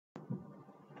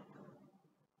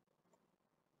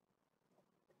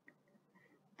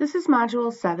This is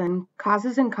Module 7,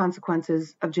 Causes and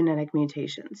Consequences of Genetic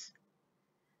Mutations.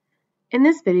 In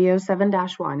this video,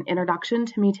 7-1, Introduction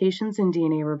to Mutations in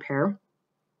DNA Repair,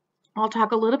 I'll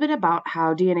talk a little bit about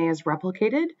how DNA is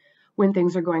replicated when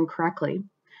things are going correctly,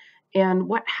 and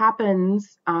what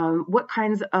happens, what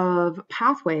kinds of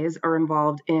pathways are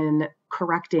involved in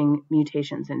correcting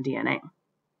mutations in DNA.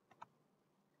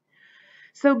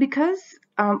 So because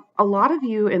a lot of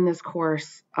you in this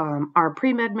course are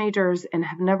pre-med majors and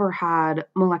have never had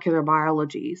molecular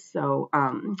biology, so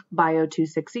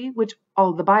BIO332, which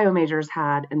all the bio majors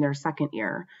had in their second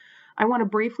year, I want to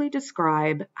briefly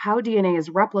describe how DNA is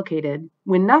replicated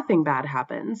when nothing bad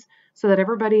happens so that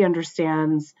everybody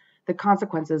understands the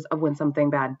consequences of when something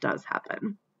bad does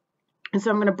happen. And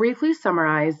so I'm going to briefly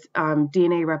summarize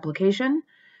DNA replication,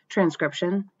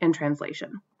 transcription, and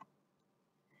translation.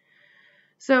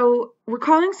 So,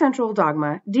 recalling central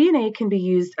dogma, DNA can be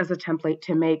used as a template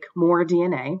to make more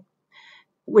DNA,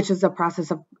 which is a process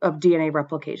of DNA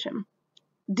replication.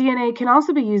 DNA can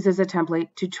also be used as a template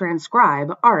to transcribe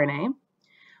RNA,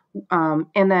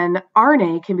 and then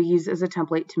RNA can be used as a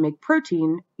template to make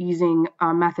protein using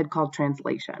a method called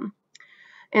translation.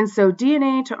 And so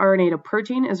DNA to RNA to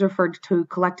protein is referred to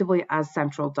collectively as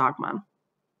central dogma.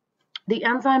 The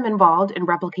enzyme involved in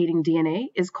replicating DNA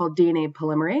is called DNA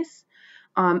polymerase.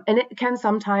 And it can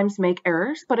sometimes make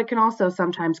errors, but it can also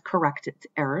sometimes correct its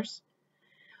errors.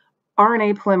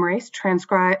 RNA polymerase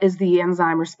is the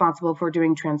enzyme responsible for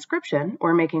doing transcription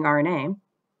or making RNA.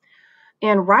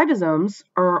 And ribosomes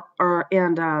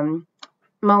and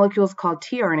molecules called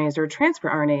tRNAs or transfer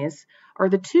RNAs are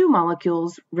the two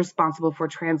molecules responsible for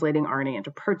translating RNA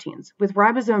into proteins, with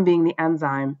ribosome being the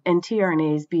enzyme and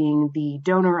tRNAs being the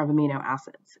donor of amino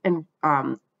acids. And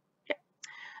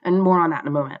more on that in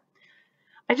a moment.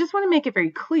 I just want to make it very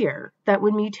clear that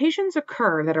when mutations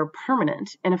occur that are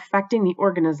permanent and affecting the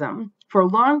organism for a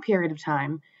long period of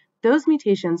time, those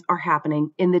mutations are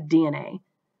happening in the DNA.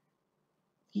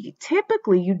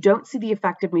 Typically, you don't see the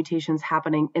effect of mutations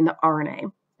happening in the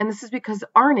RNA. And this is because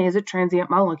RNA is a transient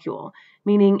molecule,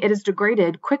 meaning it is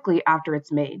degraded quickly after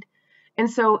it's made.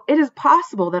 And so it is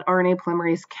possible that RNA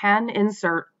polymerase can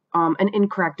insert an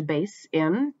incorrect base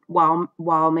in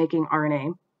while making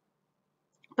RNA.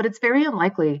 But it's very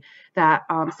unlikely that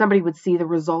somebody would see the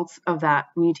results of that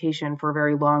mutation for a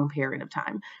very long period of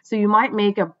time. So you might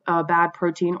make a bad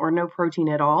protein or no protein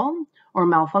at all, or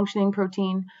malfunctioning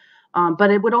protein, but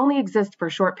it would only exist for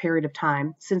a short period of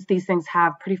time since these things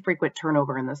have pretty frequent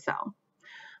turnover in the cell.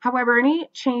 However, any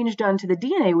change done to the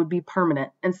DNA would be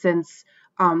permanent, and since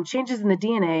changes in the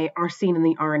DNA are seen in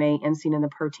the RNA and seen in the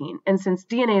protein. And since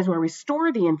DNA is where we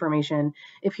store the information,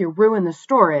 if you ruin the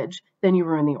storage, then you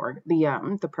ruin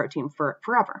the protein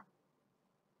forever.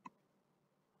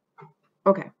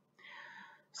 Okay,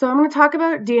 so I'm going to talk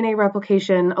about DNA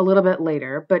replication a little bit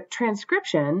later, but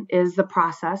transcription is the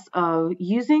process of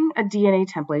using a DNA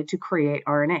template to create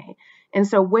RNA. And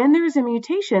so when there's a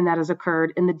mutation that has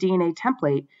occurred in the DNA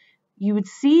template, you would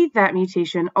see that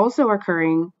mutation also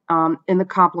occurring in the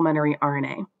complementary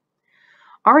RNA.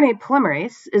 RNA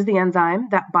polymerase is the enzyme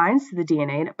that binds to the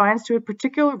DNA, and it binds to a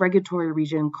particular regulatory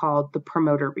region called the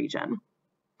promoter region.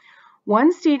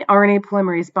 Once RNA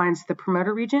polymerase binds to the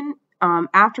promoter region,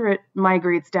 after it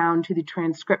migrates down to the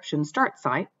transcription start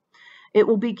site, it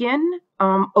will begin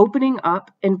opening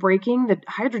up and breaking the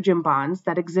hydrogen bonds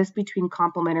that exist between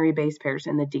complementary base pairs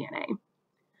in the DNA.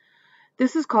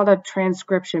 This is called a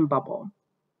transcription bubble.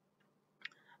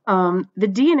 The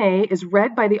DNA is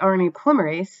read by the RNA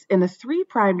polymerase in the 3'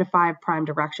 to 5'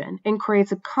 direction and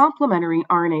creates a complementary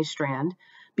RNA strand,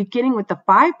 beginning with the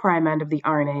 5' end of the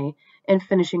RNA and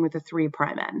finishing with the 3'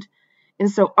 end. And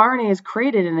so RNA is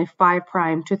created in a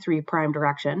 5' to 3'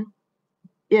 direction,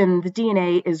 and the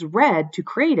DNA is read to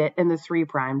create it in the 3'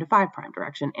 to 5'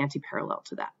 direction, anti-parallel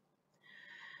to that.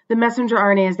 The messenger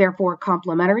RNA is therefore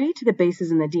complementary to the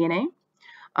bases in the DNA.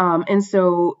 And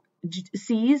so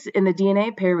C's in the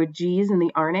DNA pair with G's in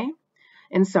the RNA,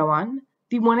 and so on.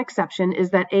 The one exception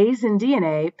is that A's in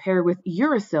DNA pair with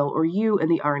uracil or U in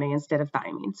the RNA instead of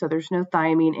thymine. So there's no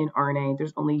thymine in RNA,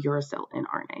 there's only uracil in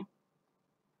RNA.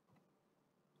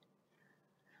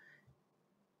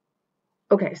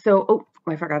 Okay, so,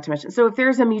 I forgot to mention. So if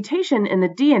there's a mutation in the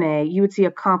DNA, you would see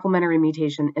a complementary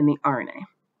mutation in the RNA.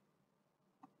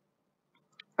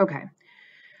 Okay.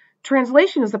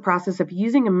 Translation is the process of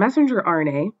using a messenger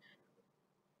RNA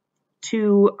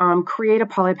to create a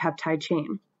polypeptide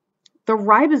chain. The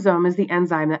ribosome is the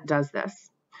enzyme that does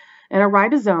this. And a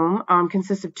ribosome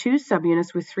consists of 2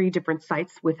 subunits with 3 different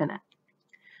sites within it.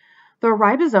 The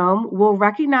ribosome will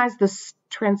recognize the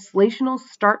translational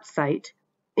start site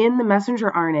in the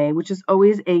messenger RNA, which is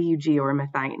always AUG or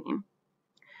methionine.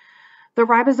 The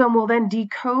ribosome will then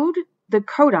decode the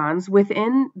codons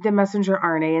within the messenger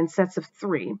RNA in sets of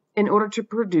 3 in order to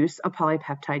produce a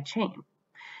polypeptide chain.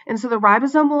 And so the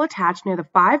ribosome will attach near the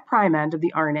 5' end of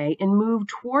the RNA and move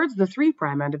towards the 3'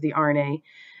 end of the RNA,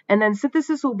 and then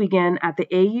synthesis will begin at the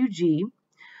AUG,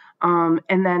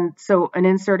 and then so an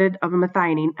inserted of a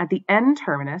methionine at the N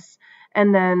terminus,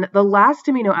 and then the last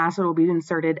amino acid will be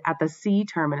inserted at the C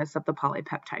terminus of the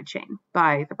polypeptide chain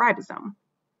by the ribosome.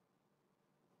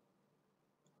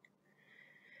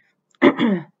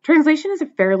 Translation is a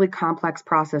fairly complex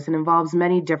process and involves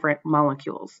many different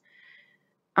molecules.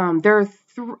 There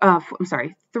are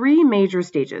 3 major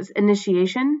stages: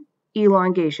 initiation,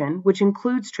 elongation, which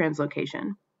includes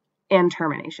translocation, and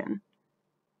termination.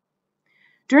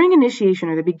 During initiation,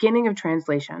 or the beginning of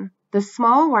translation, the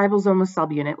small ribosomal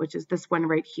subunit, which is this one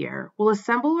right here, will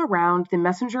assemble around the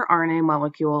messenger RNA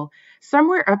molecule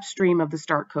somewhere upstream of the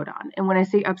start codon. And when I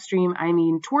say upstream, I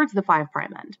mean towards the 5'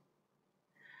 end,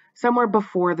 somewhere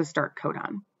before the start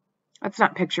codon. That's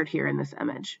not pictured here in this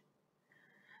image.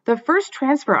 The first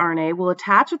transfer RNA will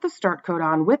attach at the start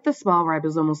codon with the small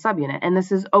ribosomal subunit, and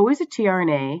this is always a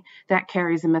tRNA that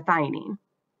carries a methionine.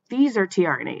 These are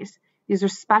tRNAs. These are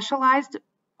specialized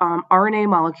RNA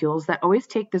molecules that always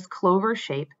take this clover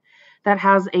shape that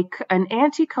has an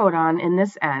anticodon in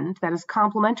this end that is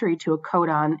complementary to a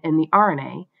codon in the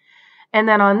RNA. And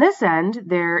then on this end,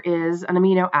 there is an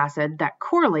amino acid that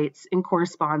correlates and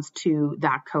corresponds to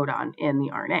that codon in the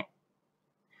RNA.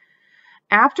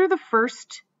 After the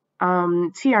first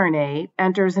tRNA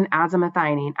enters and adds a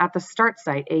methionine at the start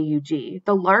site, AUG,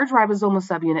 the large ribosomal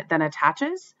subunit then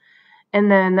attaches and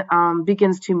then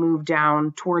begins to move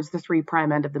down towards the 3'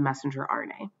 end of the messenger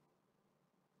RNA.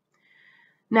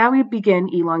 Now we begin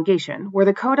elongation, where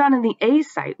the codon in the A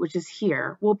site, which is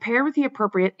here, will pair with the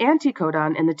appropriate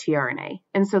anticodon in the tRNA.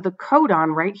 And so the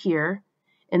codon right here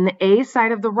in the A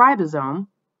site of the ribosome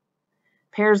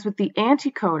pairs with the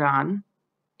anticodon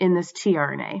in this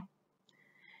tRNA.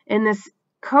 And this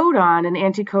codon and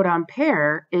anticodon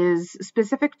pair is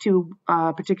specific to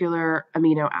a particular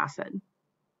amino acid.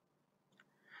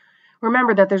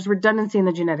 Remember that there's redundancy in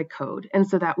the genetic code, and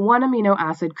so that one amino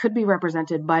acid could be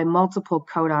represented by multiple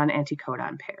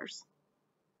codon-anticodon pairs.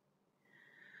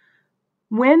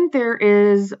 When there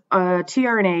is a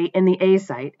tRNA in the A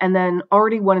site and then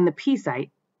already one in the P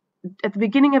site, at the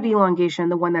beginning of elongation,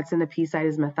 the one that's in the P site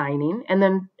is methionine, and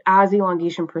then as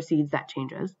elongation proceeds, that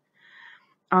changes.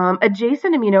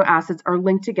 Adjacent amino acids are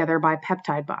linked together by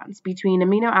peptide bonds between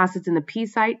amino acids in the P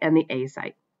site and the A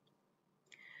site.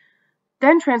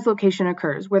 Then translocation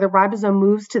occurs, where the ribosome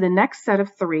moves to the next set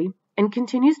of 3 and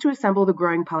continues to assemble the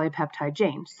growing polypeptide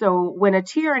chain. So when a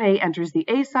tRNA enters the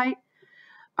A site,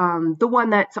 the one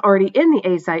that's already in the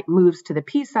A site moves to the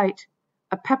P site,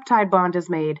 a peptide bond is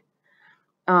made,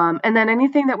 and then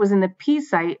anything that was in the P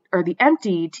site, or the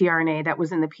empty tRNA that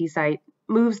was in the P site,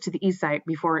 moves to the E site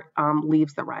before it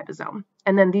leaves the ribosome.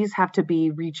 And then these have to be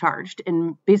recharged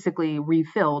and basically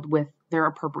refilled with their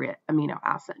appropriate amino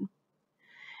acid.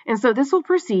 And so this will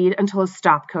proceed until a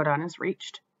stop codon is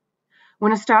reached.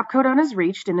 When a stop codon is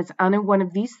reached and it's on one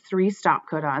of these 3 stop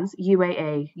codons,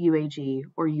 UAA, UAG,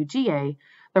 or UGA,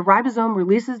 the ribosome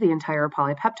releases the entire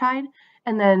polypeptide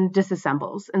and then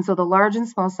disassembles. And so the large and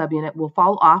small subunit will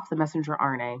fall off the messenger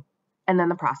RNA, and then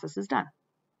the process is done.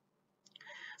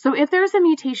 So if there's a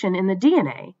mutation in the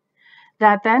DNA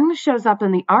that then shows up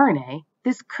in the RNA,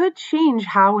 this could change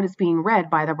how it is being read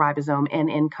by the ribosome and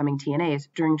incoming TNAs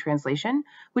during translation,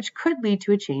 which could lead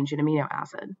to a change in amino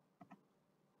acid.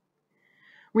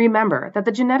 Remember that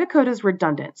the genetic code is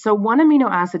redundant, so one amino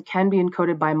acid can be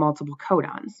encoded by multiple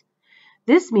codons.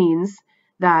 This means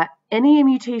that any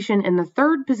mutation in the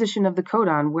 3rd position of the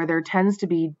codon where there tends to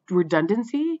be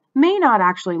redundancy may not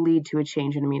actually lead to a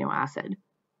change in amino acid.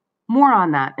 More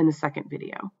on that in the second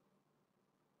video.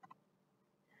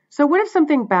 So what if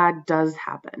something bad does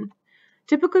happen?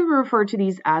 Typically, we refer to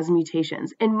these as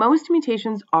mutations, and most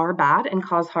mutations are bad and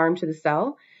cause harm to the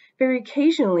cell. Very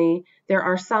occasionally, there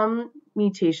are some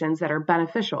mutations that are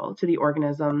beneficial to the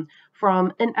organism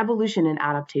from an evolution and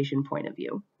adaptation point of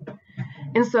view.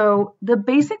 And so the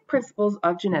basic principles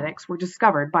of genetics were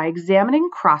discovered by examining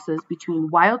crosses between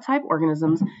wild-type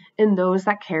organisms and those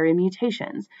that carry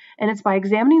mutations. And it's by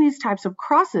examining these types of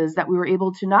crosses that we were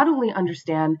able to not only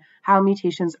understand how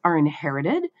mutations are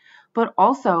inherited, but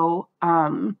also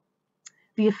the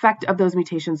effect of those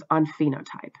mutations on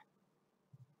phenotype.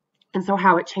 And so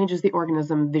how it changes the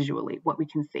organism visually, what we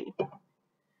can see.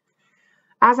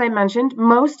 As I mentioned,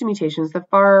 most mutations,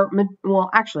 well,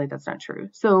 actually, that's not true.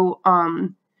 So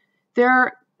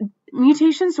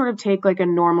mutations sort of take like a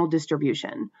normal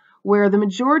distribution, where the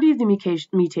majority of the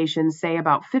mutations, say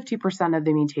about 50% of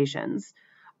the mutations,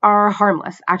 are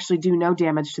harmless, actually do no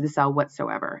damage to the cell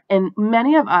whatsoever. And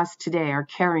many of us today are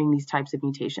carrying these types of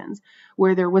mutations,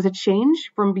 where there was a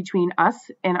change from between us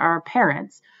and our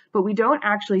parents, but we don't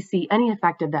actually see any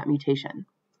effect of that mutation.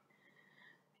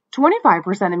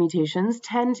 25% of mutations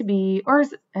tend to be, or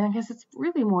I guess it's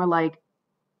really more like,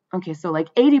 okay, so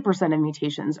like 80% of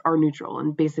mutations are neutral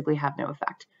and basically have no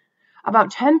effect.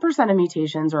 About 10% of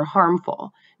mutations are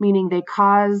harmful, meaning they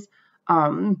cause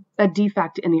a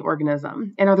defect in the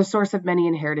organism and are the source of many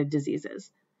inherited diseases.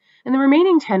 And the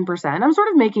remaining 10%, I'm sort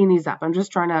of making these up. I'm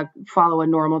just trying to follow a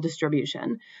normal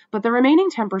distribution. But the remaining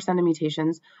 10% of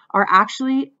mutations are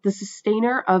actually the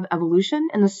sustainer of evolution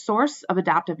and the source of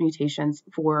adaptive mutations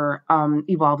for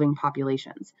evolving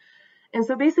populations. And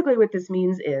so basically what this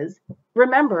means is,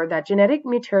 remember that genetic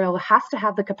material has to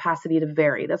have the capacity to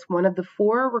vary. That's one of the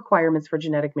 4 requirements for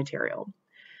genetic material.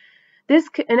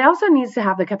 It also needs to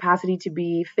have the capacity to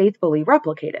be faithfully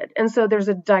replicated. And so there's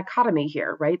a dichotomy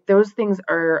here, right? Those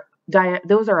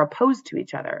are opposed to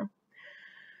each other.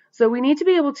 So we need to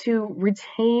be able to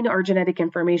retain our genetic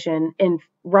information and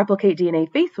replicate DNA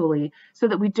faithfully so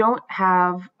that we don't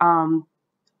have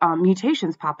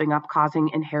mutations popping up causing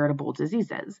inheritable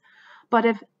diseases. But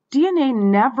if DNA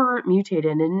never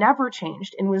mutated and never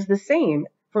changed and was the same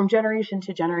from generation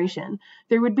to generation,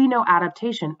 there would be no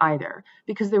adaptation either,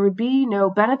 because there would be no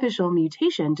beneficial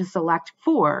mutation to select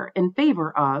for in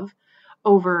favor of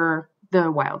over the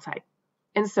wild type.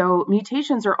 And so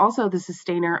mutations are also the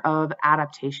sustainer of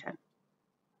adaptation.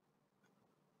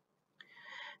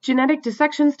 Genetic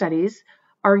dissection studies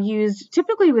are used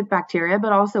typically with bacteria,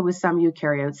 but also with some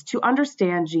eukaryotes, to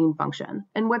understand gene function.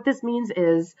 And what this means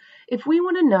is, if we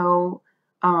want to know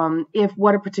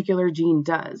what a particular gene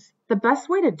does, the best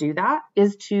way to do that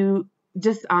is to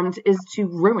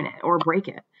ruin it or break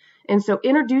it. And so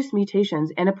introduce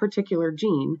mutations in a particular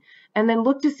gene, and then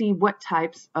look to see what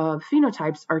types of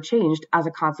phenotypes are changed as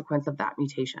a consequence of that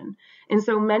mutation. And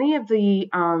so many of the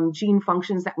gene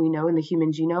functions that we know in the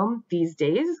human genome these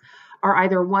days are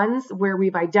either ones where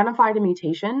we've identified a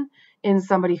mutation in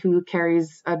somebody who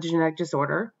carries a genetic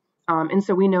disorder. And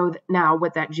so we know now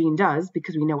what that gene does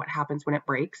because we know what happens when it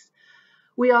breaks.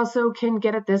 We also can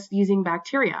get at this using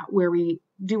bacteria, where we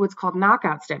do what's called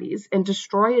knockout studies and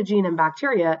destroy a gene in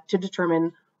bacteria to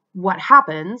determine what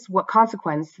happens, what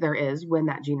consequence there is when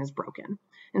that gene is broken.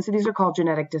 And so these are called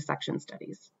genetic dissection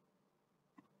studies.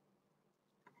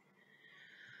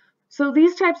 So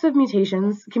these types of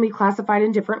mutations can be classified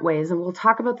in different ways, and we'll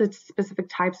talk about the specific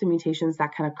types of mutations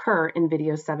that can occur in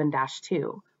video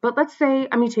 7-2. But let's say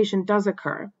a mutation does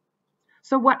occur.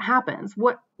 So what happens?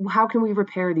 How can we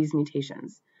repair these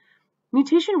mutations?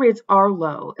 Mutation rates are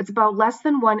low. It's about less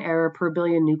than 1 error per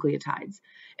billion nucleotides.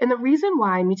 And the reason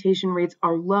why mutation rates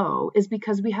are low is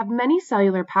because we have many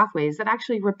cellular pathways that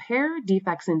actually repair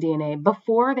defects in DNA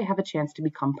before they have a chance to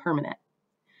become permanent.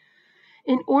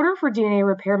 In order for DNA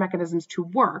repair mechanisms to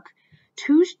work,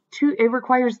 it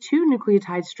requires 2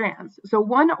 nucleotide strands. So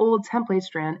one old template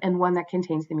strand and one that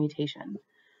contains the mutation.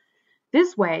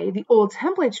 This way, the old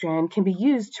template strand can be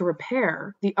used to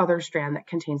repair the other strand that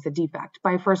contains the defect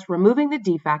by first removing the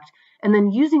defect and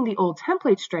then using the old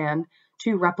template strand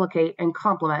to replicate and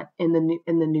complement in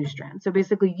the new strand. So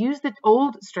basically, use the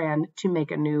old strand to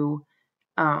make a new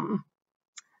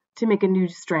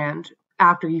strand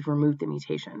after you've removed the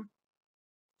mutation.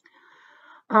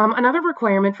 Another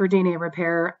requirement for DNA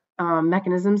repair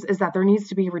mechanisms is that there needs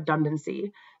to be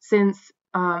redundancy, since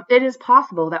it is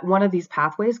possible that one of these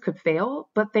pathways could fail,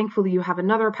 but thankfully you have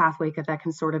another pathway that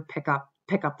can sort of pick up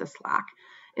the slack.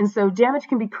 And so damage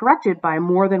can be corrected by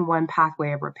more than one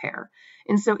pathway of repair.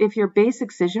 And so if your base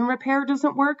excision repair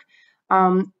doesn't work,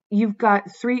 you've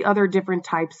got 3 other different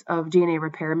types of DNA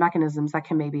repair mechanisms that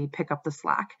can maybe pick up the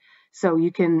slack. So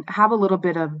you can have a little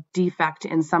bit of defect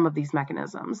in some of these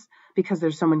mechanisms because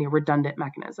there's so many redundant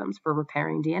mechanisms for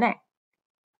repairing DNA.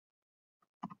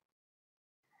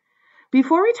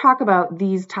 Before we talk about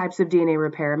these types of DNA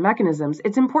repair mechanisms,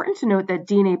 it's important to note that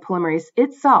DNA polymerase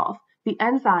itself, the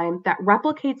enzyme that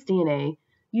replicates DNA,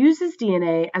 uses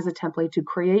DNA as a template to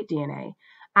create DNA,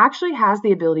 actually has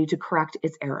the ability to correct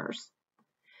its errors.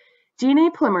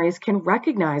 DNA polymerase can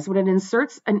recognize when it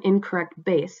inserts an incorrect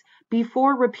base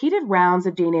before repeated rounds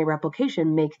of DNA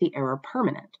replication make the error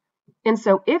permanent. And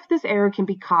so if this error can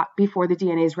be caught before the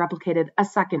DNA is replicated a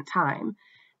second time,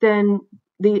 then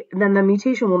the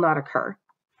mutation will not occur.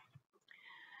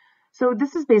 So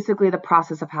this is basically the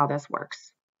process of how this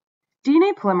works.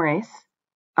 DNA polymerase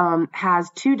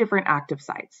has 2 different active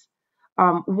sites.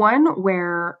 one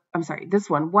where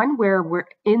we're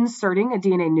inserting a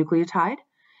DNA nucleotide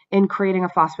and creating a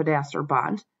phosphodiester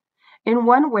bond, and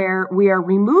one where we are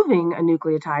removing a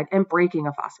nucleotide and breaking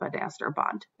a phosphodiester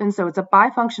bond. And so it's a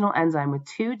bifunctional enzyme with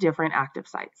two different active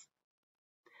sites.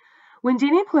 When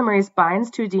DNA polymerase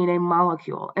binds to a DNA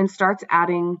molecule and starts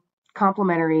adding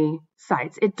complementary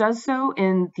sites, it does so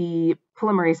in the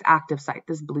polymerase active site,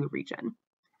 this blue region.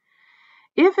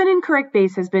 If an incorrect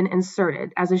base has been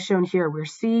inserted, as is shown here, where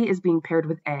C is being paired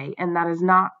with A, and that is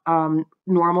not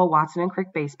normal Watson and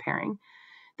Crick base pairing,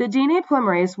 the DNA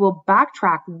polymerase will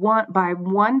backtrack by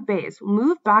one base,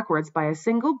 move backwards by a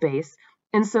single base,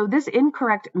 and so this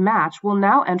incorrect match will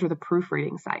now enter the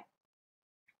proofreading site.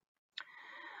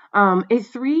 A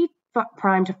 3'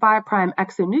 to 5'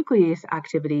 exonuclease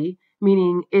activity,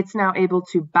 meaning it's now able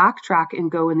to backtrack and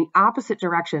go in the opposite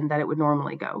direction that it would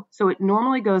normally go. So it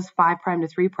normally goes 5' to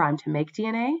 3' to make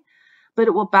DNA, but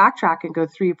it will backtrack and go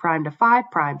 3' to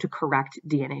 5' to correct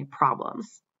DNA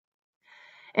problems.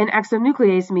 An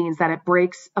exonuclease means that it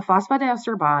breaks a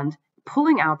phosphodiester bond,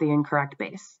 pulling out the incorrect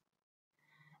base.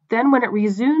 Then when it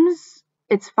resumes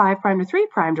its 5' to 3'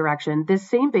 direction, this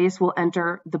same base will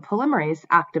enter the polymerase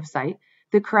active site,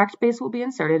 the correct base will be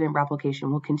inserted, and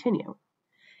replication will continue.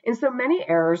 And so many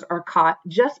errors are caught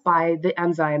just by the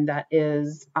enzyme that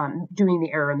is doing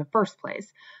the error in the first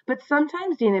place. But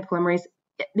sometimes DNA polymerase,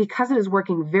 because it is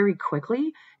working very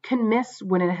quickly, can miss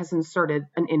when it has inserted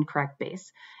an incorrect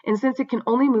base. And since it can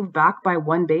only move back by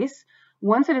one base,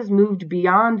 once it has moved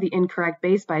beyond the incorrect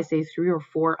base by, say, 3 or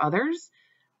 4 others,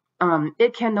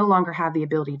 it can no longer have the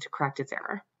ability to correct its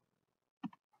error.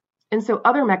 And so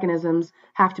other mechanisms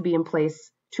have to be in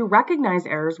place to recognize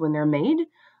errors when they're made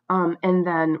and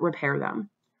then repair them.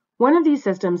 One of these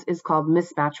systems is called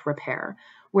mismatch repair,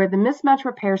 where the mismatch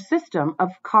repair system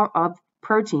of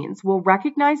proteins will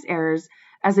recognize errors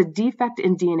as a defect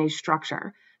in DNA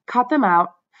structure, cut them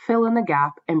out, fill in the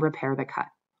gap, and repair the cut.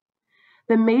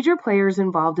 The major players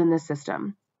involved in this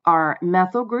system are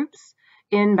methyl groups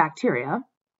in bacteria.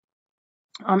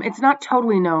 It's not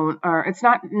totally known, or it's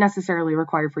not necessarily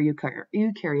required for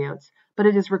eukaryotes, but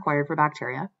it is required for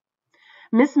bacteria.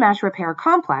 Mismatch repair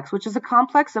complex, which is a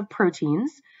complex of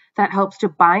proteins that helps to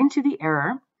bind to the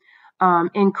error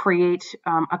and create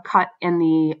a cut in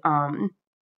the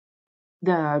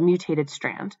mutated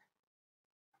strand.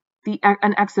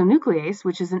 An exonuclease,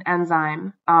 which is an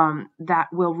enzyme that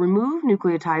will remove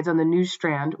nucleotides on the new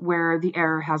strand where the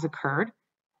error has occurred.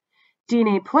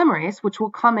 DNA polymerase, which will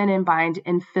come in and bind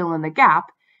and fill in the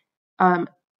gap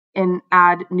and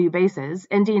add new bases.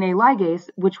 And DNA ligase,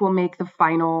 which will make the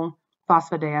final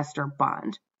phosphodiester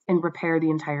bond and repair the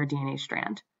entire DNA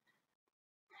strand.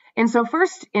 And so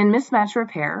first, in mismatch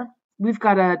repair, we've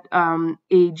got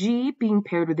a G being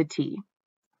paired with a T.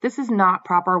 This is not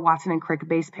proper Watson and Crick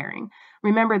base pairing.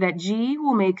 Remember that G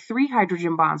will make 3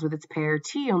 hydrogen bonds with its pair,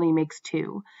 T only makes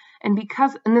 2. And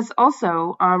this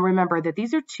also, remember that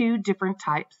these are 2 different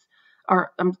types,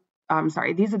 or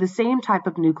these are the same type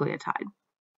of nucleotide.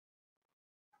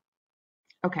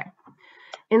 Okay,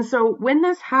 and so when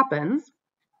this happens,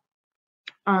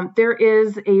 there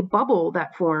is a bubble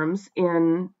that forms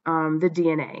in the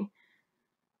DNA.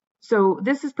 So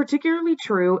this is particularly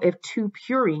true if 2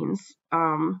 purines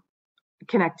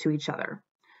connect to each other.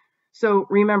 So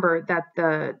remember that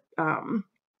the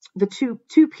two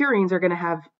purines are going to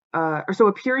have, so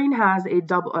a purine has a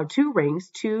 2 rings,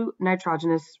 2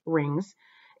 nitrogenous rings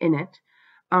in it.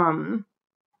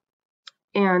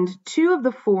 And 2 of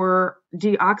the 4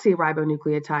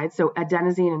 deoxyribonucleotides, so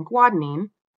adenosine and guanine,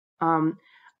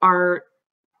 are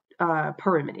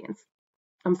purines.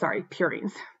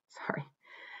 Sorry.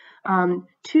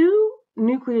 2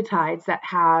 nucleotides that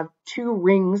have 2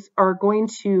 rings are going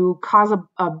to cause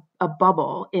a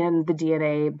bubble in the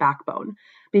DNA backbone,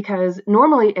 because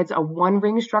normally it's a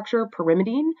 1-ring structure,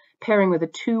 pyrimidine, pairing with a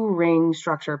 2-ring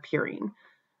structure, purine.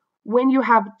 When you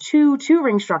have 2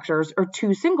 2-ring structures or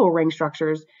 2 single-ring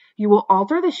structures, you will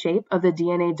alter the shape of the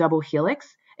DNA double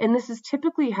helix, and this is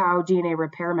typically how DNA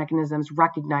repair mechanisms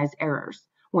recognize errors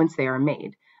once they are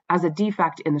made, as a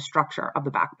defect in the structure of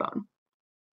the backbone.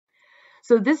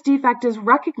 So this defect is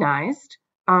recognized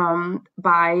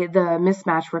by the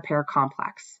mismatch repair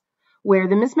complex, where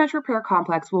the mismatch repair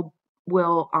complex will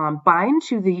bind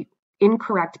to the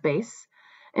incorrect base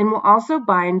and will also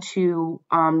bind to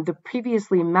the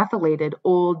previously methylated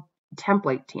old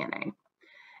template DNA.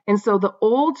 And so the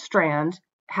old strand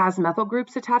has methyl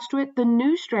groups attached to it. The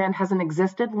new strand hasn't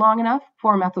existed long enough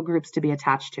for methyl groups to be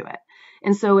attached to it.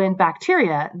 And so in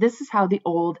bacteria, this is how the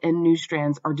old and new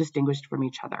strands are distinguished from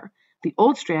each other. The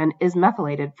old strand is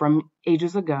methylated from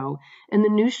ages ago, and the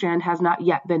new strand has not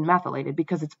yet been methylated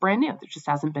because it's brand new. There just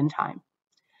hasn't been time.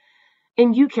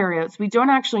 In eukaryotes, we don't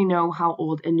actually know how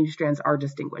old and new strands are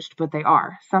distinguished, but they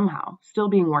are somehow still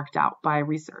being worked out by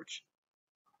research.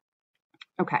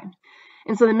 Okay,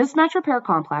 and so the mismatch repair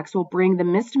complex will bring the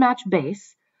mismatch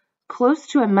base close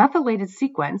to a methylated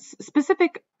sequence,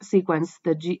 specific sequence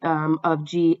of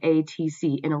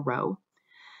GATC in a row.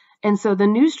 And so the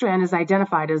new strand is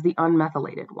identified as the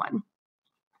unmethylated one.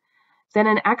 Then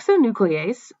an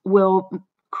exonuclease will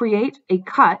create a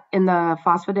cut in the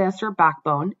phosphodiester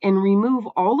backbone and remove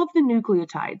all of the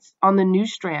nucleotides on the new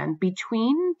strand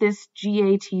between this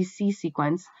GATC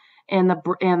sequence and the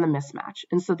mismatch.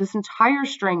 And so this entire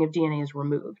string of DNA is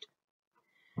removed.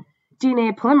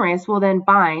 DNA polymerase will then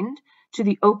bind to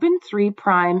the open 3'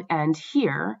 end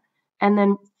here and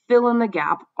then fill in the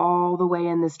gap all the way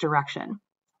in this direction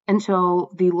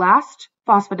until the last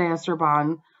phosphodiester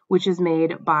bond, which is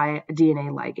made by a DNA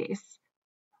ligase.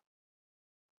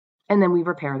 And then we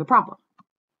repair the problem.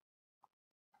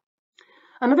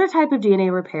 Another type of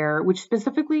DNA repair, which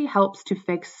specifically helps to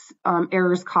fix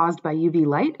errors caused by UV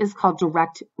light, is called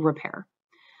direct repair.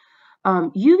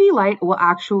 UV light will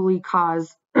actually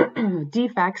cause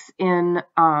defects in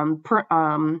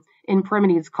pyrimidines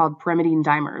called pyrimidine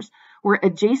dimers, where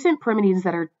adjacent pyrimidines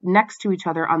that are next to each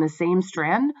other on the same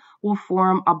strand will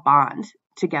form a bond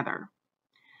together.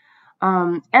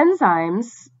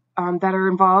 Enzymes that are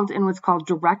involved in what's called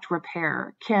direct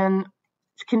repair can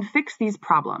fix these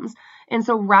problems. And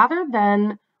so rather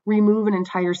than remove an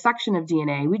entire section of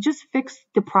DNA, we just fix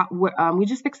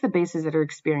the bases that are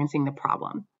experiencing the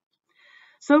problem.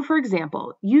 So for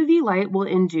example, UV light will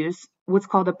induce what's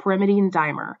called a pyrimidine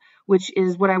dimer, which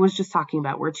is what I was just talking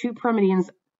about, where two pyrimidines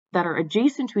that are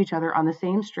adjacent to each other on the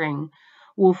same string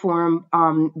will form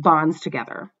bonds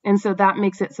together. And so that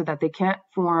makes it so that they can't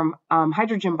form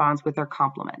hydrogen bonds with their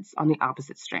complements on the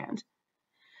opposite strand.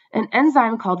 An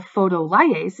enzyme called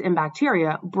photolyase in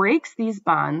bacteria breaks these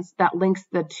bonds that links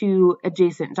the two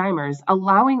adjacent dimers,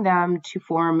 allowing them to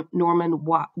form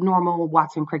normal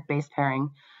Watson-Crick base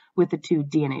pairing with the two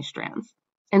DNA strands.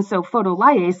 And so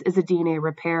photolyase is a DNA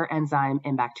repair enzyme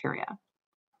in bacteria.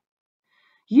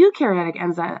 Eukaryotic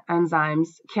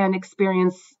enzymes can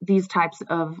experience these types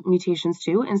of mutations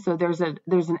too. And so there's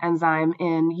an enzyme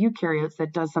in eukaryotes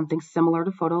that does something similar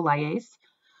to photolyase.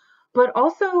 But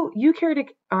also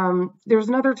eukaryotic, there's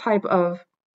another type of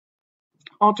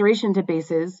alteration to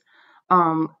bases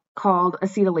called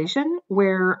acetylation,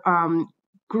 where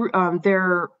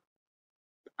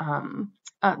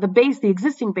the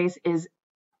existing base is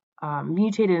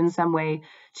mutated in some way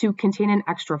to contain an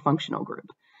extra functional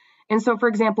group. And so, for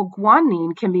example,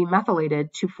 guanine can be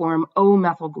methylated to form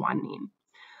O-methylguanine.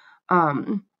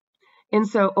 And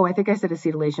so, I think I said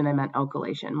acetylation, I meant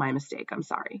alkylation. My mistake, I'm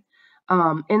sorry.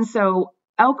 And so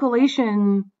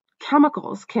alkylation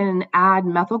chemicals can add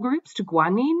methyl groups to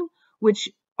guanine, which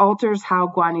alters how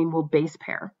guanine will base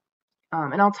pair.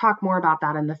 And I'll talk more about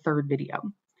that in the third video.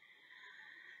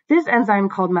 This enzyme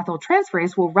called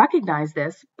methyltransferase will recognize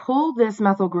this, pull this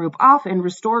methyl group off, and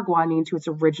restore guanine to its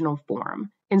original form.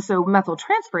 And so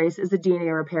methyltransferase is a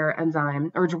DNA repair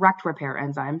enzyme, or direct repair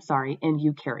enzyme, in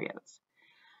eukaryotes.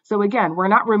 So again, we're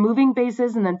not removing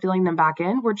bases and then filling them back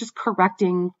in. We're just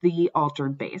correcting the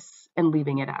altered base and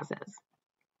leaving it as is.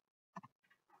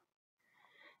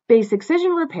 Base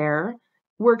excision repair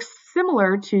works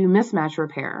similar to mismatch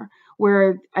repair,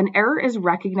 where an error is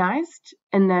recognized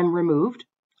and then removed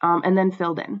and then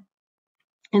filled in.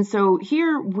 And so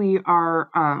here we are,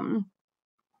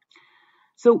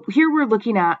 we're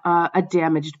looking at a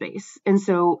damaged base. And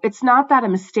so it's not that a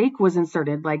mistake was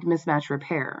inserted like mismatch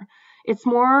repair. It's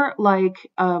more like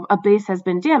a base has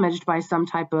been damaged by some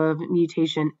type of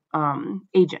mutation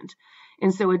agent.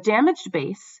 And so a damaged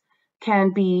base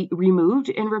can be removed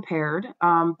and repaired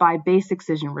by base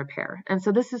excision repair. And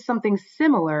so this is something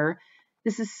similar.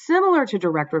 This is similar to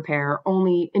direct repair,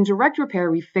 only in direct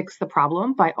repair, we fix the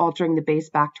problem by altering the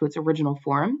base back to its original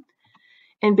form.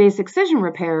 In base excision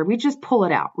repair, we just pull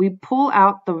it out. We pull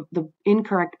out the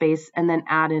incorrect base and then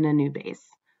add in a new base.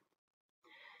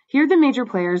 Here, the major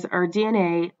players are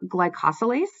DNA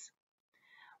glycosylase,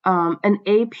 an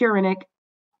apurinic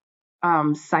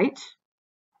site,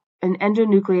 an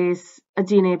endonuclease, a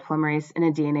DNA polymerase, and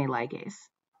a DNA ligase.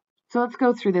 So let's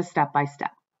go through this step by step.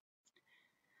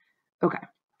 Okay.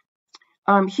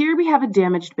 Here we have a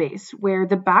damaged base where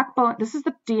the backbone, this is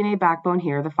the DNA backbone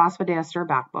here, the phosphodiester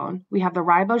backbone. We have the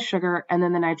ribose sugar and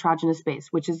then the nitrogenous base,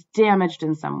 which is damaged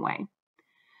in some way.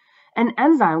 An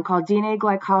enzyme called DNA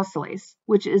glycosylase,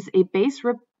 which is a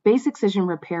base excision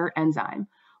repair enzyme,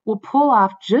 will pull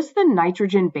off just the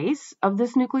nitrogen base of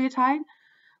this nucleotide,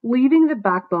 leaving the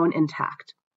backbone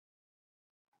intact.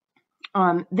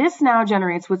 This now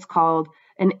generates what's called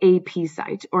an AP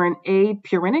site, or an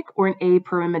apurinic or an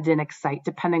apyrimidinic site,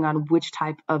 depending on which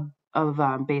type of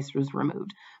base was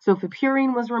removed. So if a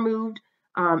purine was removed,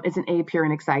 it's an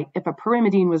apurinic site. If a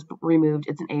pyrimidine was removed,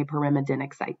 it's an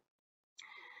apyrimidinic site.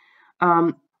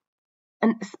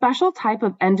 A special type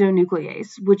of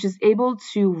endonuclease, which is able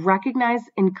to recognize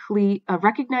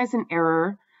an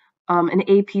error, an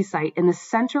AP site in the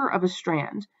center of a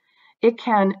strand. It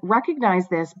can recognize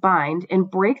this, bind, and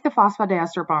break the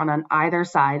phosphodiester bond on either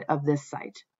side of this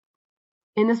site.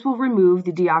 And this will remove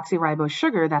the deoxyribose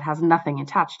sugar that has nothing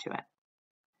attached to it.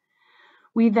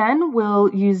 We then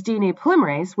will use DNA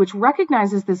polymerase, which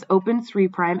recognizes this open 3'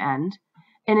 end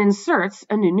and inserts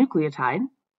a new nucleotide.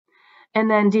 And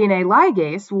then DNA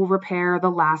ligase will repair the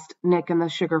last nick in the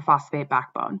sugar phosphate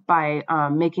backbone by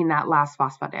making that last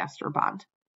phosphodiester bond.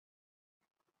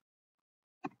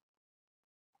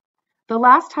 The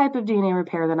last type of DNA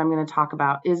repair that I'm going to talk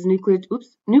about is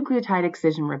nucleotide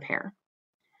excision repair.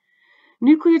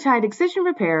 Nucleotide excision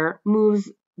repair moves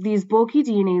these bulky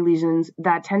DNA lesions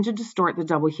that tend to distort the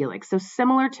double helix, so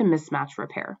similar to mismatch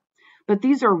repair. But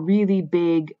these are really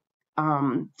big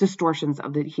distortions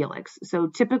of the helix, so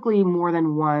typically more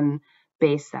than one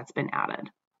base that's been added.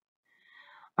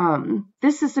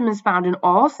 This system is found in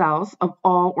all cells of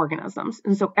all organisms,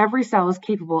 and so every cell is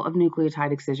capable of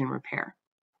nucleotide excision repair.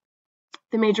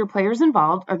 The major players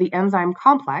involved are the enzyme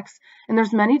complex, and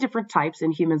there's many different types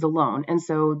in humans alone, and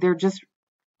so they're just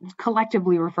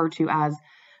collectively referred to as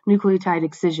nucleotide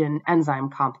excision enzyme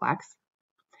complex,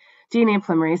 DNA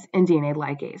polymerase, and DNA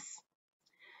ligase.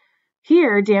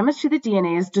 Here, damage to the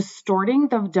DNA is distorting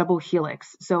the double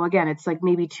helix. So again, it's like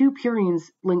maybe two purines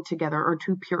linked together or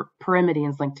two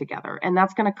pyrimidines linked together, and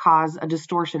that's going to cause a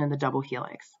distortion in the double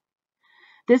helix.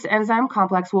 This enzyme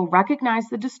complex will recognize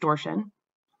the distortion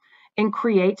and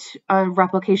create a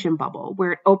replication bubble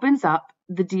where it opens up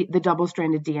the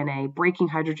double-stranded DNA, breaking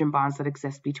hydrogen bonds that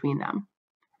exist between them.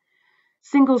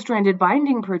 Single-stranded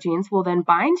binding proteins will then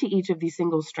bind to each of these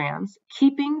single strands,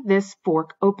 keeping this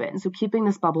fork open, so keeping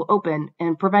this bubble open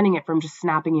and preventing it from just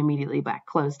snapping immediately back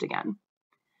closed again.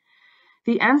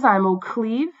 The enzyme will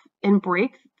cleave and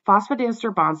break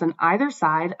phosphodiester bonds on either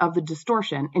side of the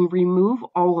distortion and remove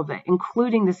all of it,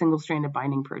 including the single-stranded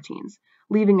binding proteins,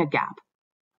 leaving a gap.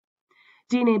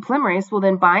 DNA polymerase will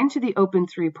then bind to the open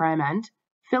 3' end,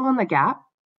 fill in the gap,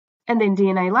 and then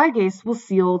DNA ligase will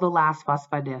seal the last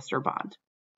phosphodiester bond.